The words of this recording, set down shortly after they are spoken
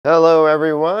Hello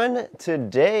everyone,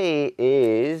 today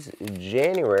is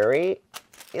January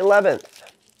 11th.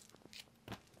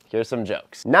 Here's some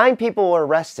jokes. 9 people were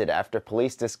arrested after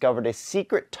police discovered a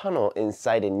secret tunnel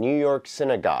inside a New York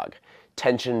synagogue.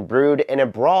 Tension brewed and a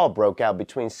brawl broke out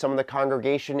between some of the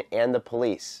congregation and the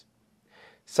police.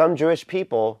 Some Jewish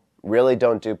people really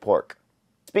don't do pork.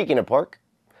 Speaking of pork,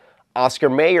 Oscar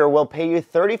Mayer will pay you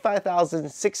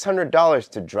 $35,600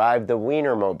 to drive the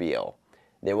Wienermobile.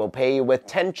 They will pay you with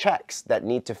 10 checks that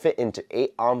need to fit into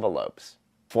 8 envelopes.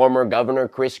 Former Governor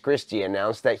Chris Christie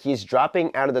announced that he's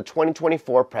dropping out of the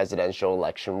 2024 presidential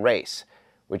election race,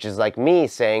 which is like me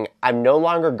saying I'm no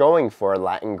longer going for a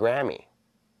Latin Grammy.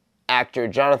 Actor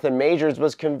Jonathan Majors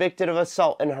was convicted of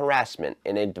assault and harassment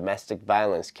in a domestic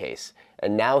violence case,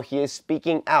 and now he is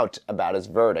speaking out about his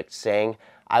verdict, saying,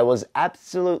 "I was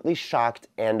absolutely shocked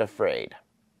and afraid."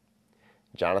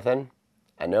 Jonathan,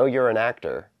 I know you're an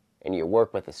actor and you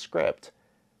work with a script,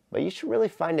 but you should really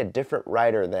find a different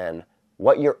writer than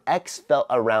what your ex felt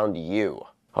around you.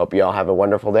 Hope you all have a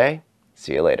wonderful day.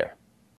 See you later.